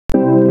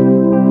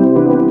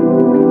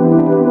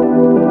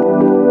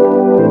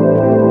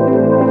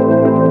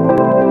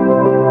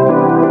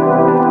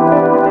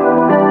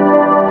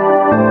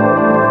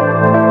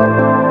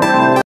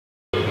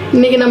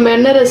இன்னைக்கு நம்ம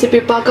என்ன ரெசிபி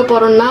பார்க்க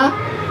போறோம்னா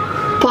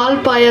பால்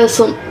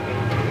பாயாசம்.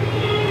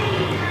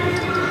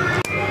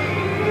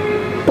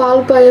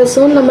 பால்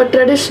பாயாசம் நம்ம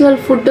ட்ரெடிஷ்னல்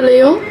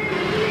ஃபுட்லயும்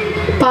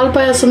பால்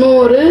பாயாசமும்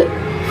ஒரு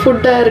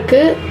ஃபுட்டா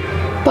இருக்கு.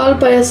 பால்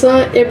பாயாசம்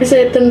எப்படி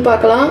செய்யறதுன்னு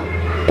பார்க்கலாம்.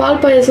 பால்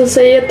பாயாசம்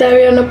செய்ய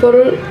தேவையான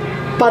பொருள்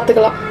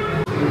பார்த்துக்கலாம்.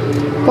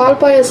 பால்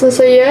பாயாசம்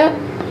செய்ய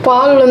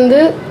பால்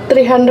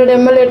 300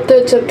 ml எடுத்து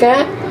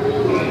வச்சிருக்கேன்.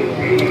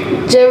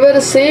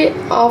 ஜவ்வரிசி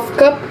 1/2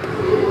 கப்,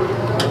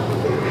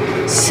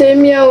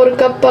 சேமியா 1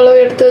 கப் அளவு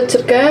எடுத்து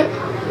வச்சிருக்கேன்.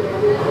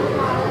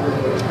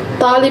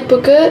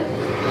 தாளிப்புக்கு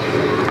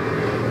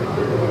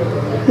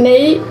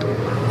நெய்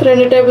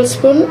 2 டேபிள்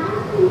ஸ்பூன்,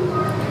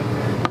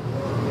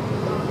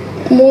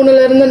 3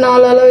 to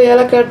 4 அளவு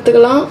ஏலக்காய்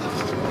எடுத்துக்கலாம்.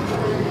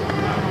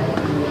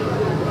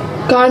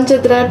 காஞ்ச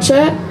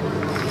திராட்சை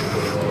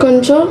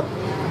கொஞ்சம்,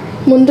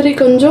 முந்திரி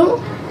கொஞ்சம்,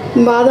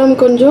 பாதாம்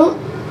கொஞ்சம்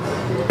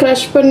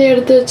க்ரஷ் பண்ணி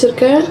எடுத்து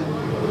வச்சிருக்கேன்.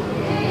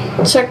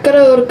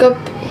 சர்க்கரை 1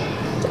 கப்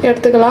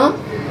எடுத்துக்கலாம்.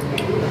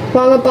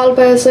 வாங்க பால்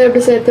பாயாசம்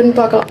எப்படி செய்யறதுன்னு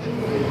பார்க்கலாம்.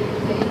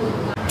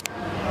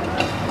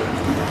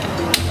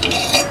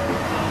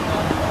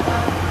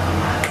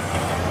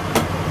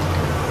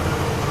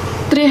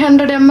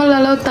 $300 ml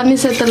அளவு தண்ணி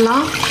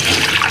சேர்த்துடலாம்.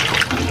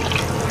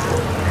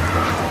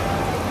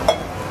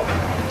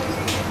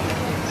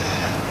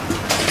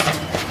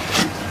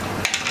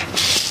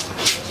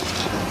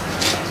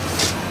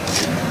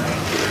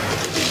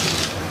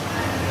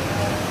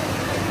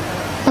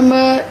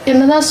 நம்ம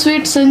என்னதான்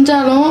ஸ்வீட்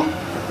செஞ்சாலும்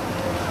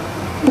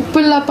உப்பு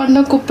இல்லா பண்ண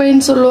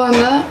குப்பைன்னு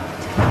சொல்லுவாங்க.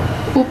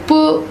 உப்பு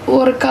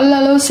ஒரு கல்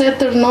அளவு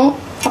சேர்த்துடணும்,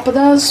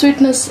 அப்போதான்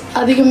ஸ்வீட்னஸ்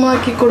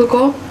அதிகமாக்கி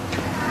கொடுக்கும்.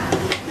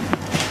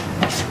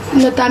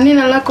 இந்த தண்ணி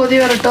நல்லா கொதி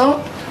வரட்டும்.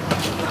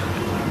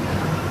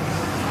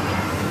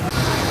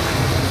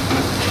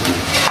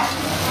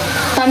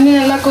 தண்ணி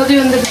நல்லா கொதி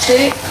வந்துடுச்சு.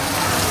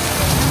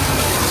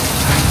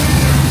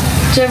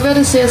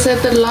 ஜவ்வரிசியை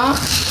சேர்த்துடலாம்.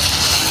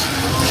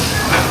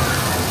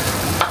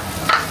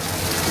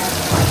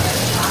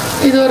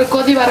 இது ஒரு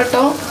கொதி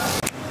வரட்டும்.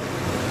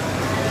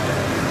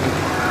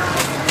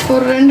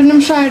 ஒரு 2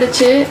 நிமிஷம்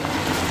ஆயிடுச்சு.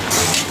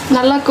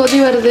 நல்லா கொதி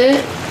வருது.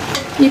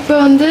 இப்போ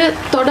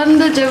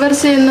தொடர்ந்து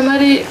ஜவ்வரிசி இந்த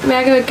மாதிரி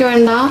வேக வைக்க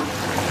வேண்டாம்,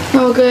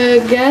 நமக்கு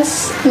கேஸ்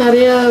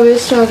நிறையா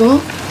வேஸ்ட்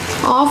ஆகும்.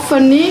 ஆஃப்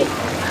பண்ணி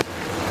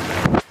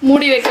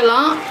மூடி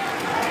வைக்கலாம்.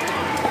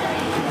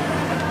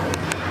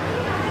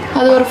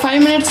 அது ஒரு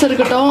 5 minutes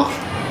இருக்கட்டும்.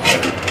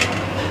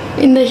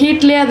 இந்த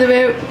ஹீட்லேயே அது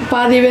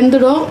பாதி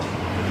வெந்துடும்.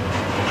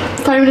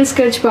 5 minutes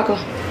கழிச்சு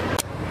பார்க்கலாம்.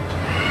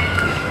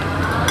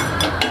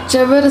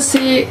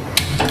 ஜவ்வரிசி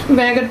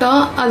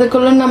வேகட்டும்.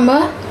 அதுக்குள்ள நம்ம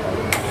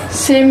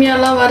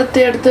சேமியாலாம் வறுத்து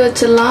எடுத்து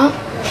வச்சிடலாம்.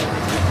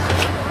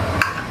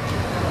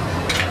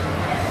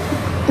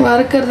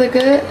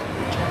 வறுக்கிறதுக்கு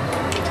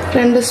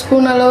 2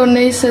 ஸ்பூன் அளவு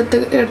நெய்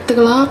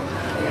எடுத்துக்கலாம்.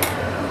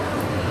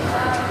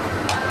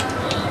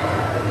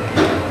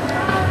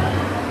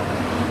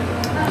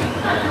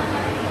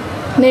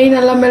 நெய்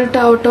நல்லா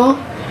மெல்ட் ஆகட்டும்.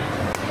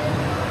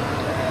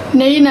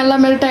 நெய் நல்லா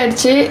மெல்ட்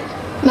ஆயிடுச்சு.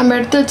 நம்ம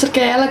எடுத்து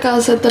வச்சிருக்க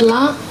ஏலக்காய்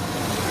சேர்த்துடலாம்.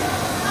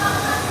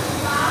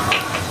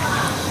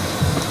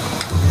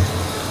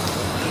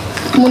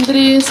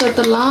 முந்திரியும்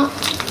சேர்த்துடலாம்.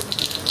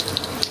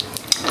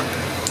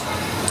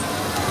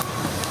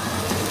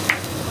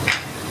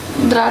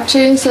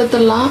 திராட்சையும்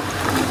சேர்த்துடலாம்.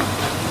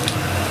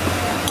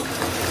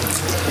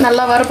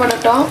 நல்லா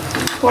வறுபடட்டும்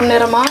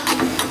பொன்னிறமா.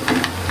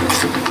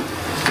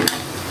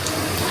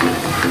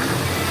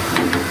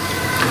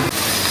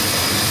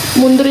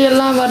 முந்திரி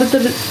எல்லாம்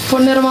வறுத்து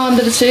பொன்னிறமா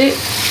வந்துடுச்சு.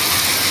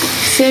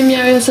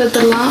 சேமியாவையும்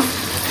சேர்த்துடலாம்.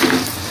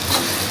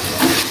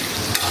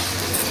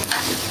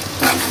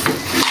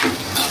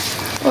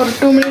 ஒரு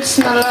 2 minutes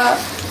நல்லா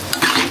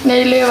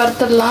நெய்யிலே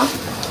வறுத்துடலாம்.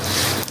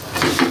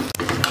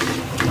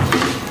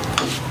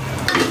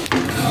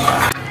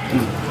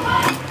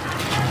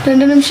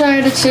 ரெண்டு நிமிஷம்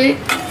ஆயிடுச்சு.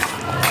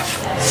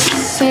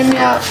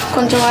 சேமியா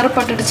கொஞ்சம்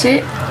வறுபட்டுடுச்சு.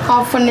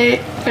 ஆஃப் பண்ணி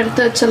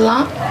எடுத்து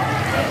வச்சிடலாம்.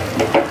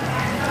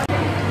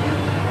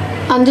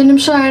 5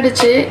 நிமிஷம்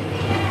ஆயிடுச்சு.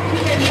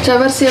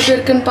 ஜவ்வரிசி எப்படி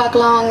இருக்குன்னு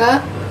பார்க்கலாம் வாங்க.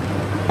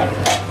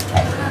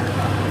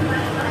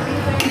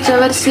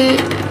 ஜவ்வரிசி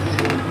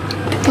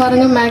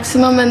பாருங்க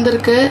மேக்ஸிமம்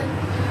வெந்திருக்கு.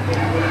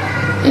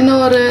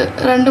 இன்னும் ஒரு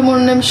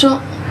 2-3 நிமிஷம்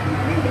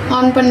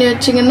ஆன் பண்ணி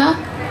வச்சிங்கன்னா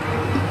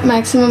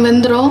மேக்ஸிமம்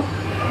வெந்துடும்.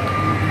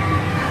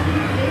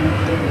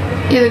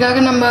 இதுக்காக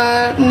நம்ம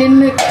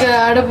நின்று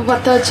அடுப்பு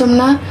பற்ற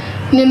வச்சோம்னா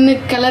நின்று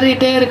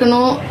கிளறிட்டே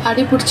இருக்கணும்,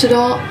 அடி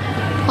பிடிச்சிடும்.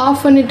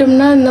 ஆஃப்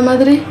பண்ணிட்டோம்னா இந்த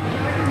மாதிரி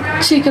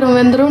சீக்கிரம்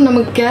வெந்துடும்.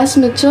 நமக்கு கேஸ்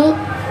மிச்சம்,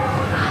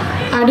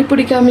 அடி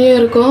பிடிக்காமையும்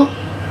இருக்கும்.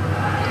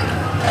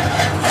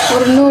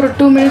 இன்னும் ஒரு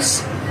 2 minutes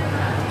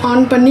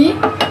ஆன் பண்ணி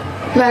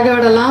வேக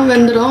விடலாம்,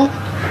 வெந்துடும்.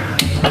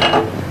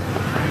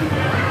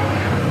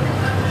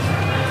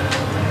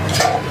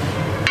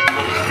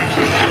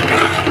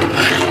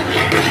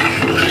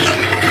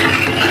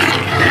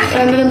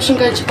 ரெண்டு நிமிஷம்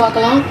கழிச்சு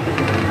பார்க்கலாம்.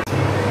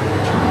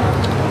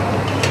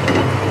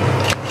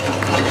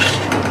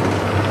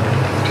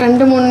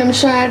 ரெண்டு 3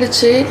 நிமிஷம்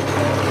ஆயிடுச்சு.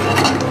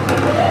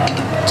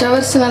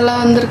 ஜவ்வரிசி நல்லா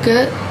வந்திருக்கு.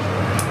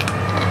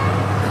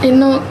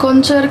 இன்னும்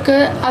கொஞ்சம்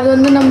இருக்குது. அது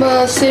வந்து நம்ம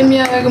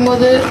சேமியா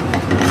வேகும்போது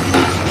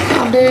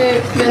அப்படியே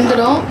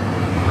வெந்துடும்.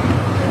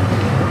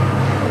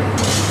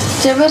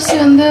 ஜவ்வரிசி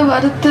வந்து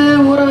வறுத்து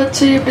ஊற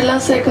வச்சு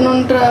இப்படிலாம்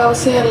சேர்க்கணுன்ற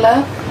அவசியம் இல்லை.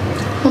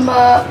 நம்ம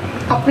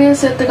அப்படியே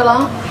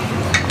சேர்த்துக்கலாம்.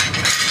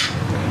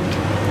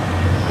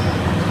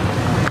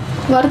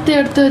 வறுத்து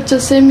எடுத்து வச்ச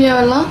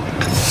சேமியாவெல்லாம்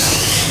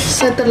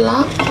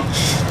சேர்த்துடலாம்.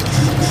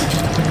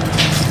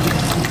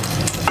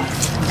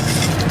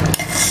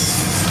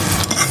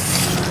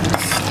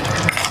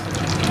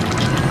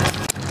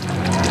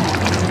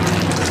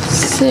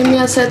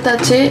 சேமியா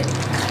சேர்த்தாச்சு.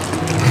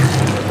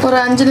 ஒரு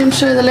 5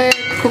 நிமிஷம் இதில்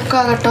குக்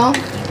ஆகட்டும்.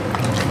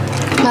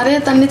 நிறைய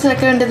தண்ணி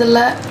சேர்க்க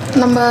வேண்டியதில்லை.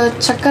 நம்ம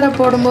சர்க்கரை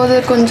போடும்போது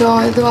கொஞ்சம்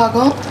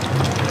இதுவாகும்,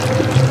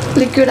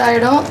 லிக்விட்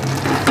ஆகிடும்.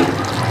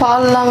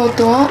 பால்லாம்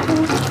ஊற்றுவோம்.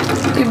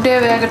 இப்படியே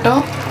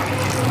வேகட்டும்.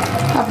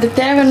 அப்படி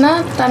தேவைன்னா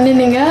தண்ணி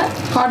நீங்கள்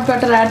ஹாட்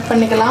வாட்டர் ஆட்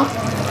பண்ணிக்கலாம்.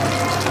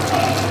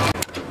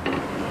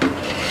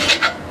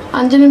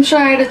 5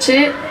 நிமிஷம் ஆயிடுச்சு.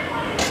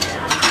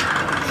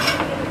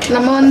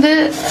 நம்ம வந்து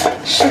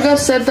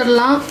சுகர்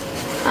சேர்த்துடலாம்.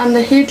 அந்த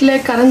ஹீட்லேயே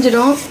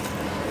கரைஞ்சிடும்.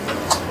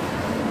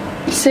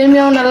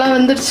 சேமியாவும் நல்லா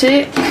வெந்துருச்சு.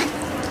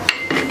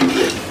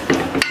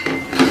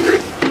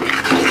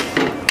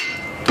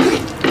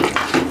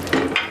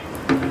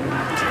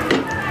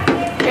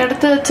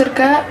 எடுத்து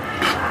வச்சிருக்க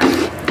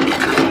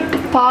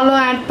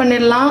பாலும் ஆட்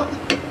பண்ணிடலாம்.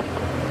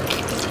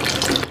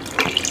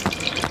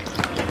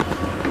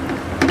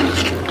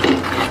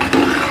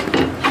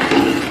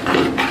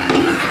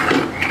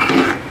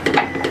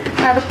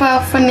 அடுப்பை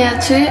ஆஃப்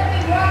பண்ணியாச்சு.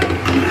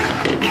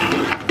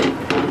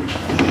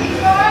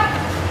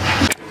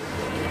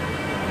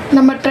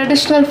 நம்ம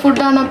ட்ரெடிஷ்னல்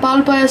ஃபுட்டான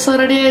பால் பாயாசம்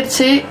ரெடி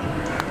ஆயிடுச்சு.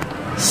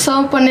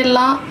 சர்வ்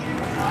பண்ணிடலாம்.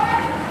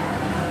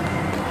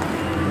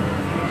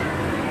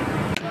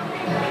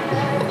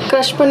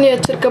 க்ரஷ் பண்ணி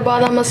வச்சிருக்க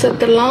பாதாமை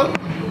சேர்த்துடலாம்.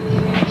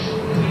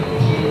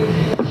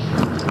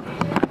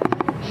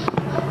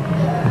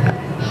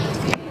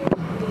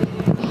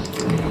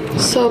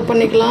 சர்வ்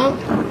பண்ணிக்கலாம்.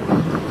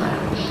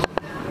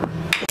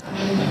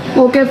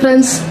 ஓகே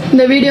ஃப்ரெண்ட்ஸ்,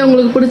 இந்த வீடியோ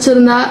உங்களுக்கு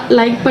பிடிச்சிருந்தா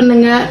லைக்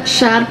பண்ணுங்கள்,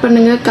 ஷேர்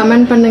பண்ணுங்கள்,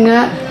 கமெண்ட்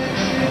பண்ணுங்கள்.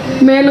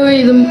 மேலும்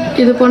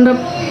இது போன்ற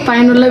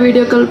பயனுள்ள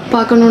வீடியோக்கள்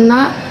பார்க்கணுன்னா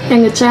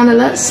எங்கள்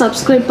சேனலை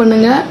சப்ஸ்கிரைப்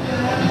பண்ணுங்கள்.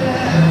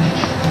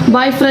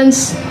 Bye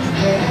friends.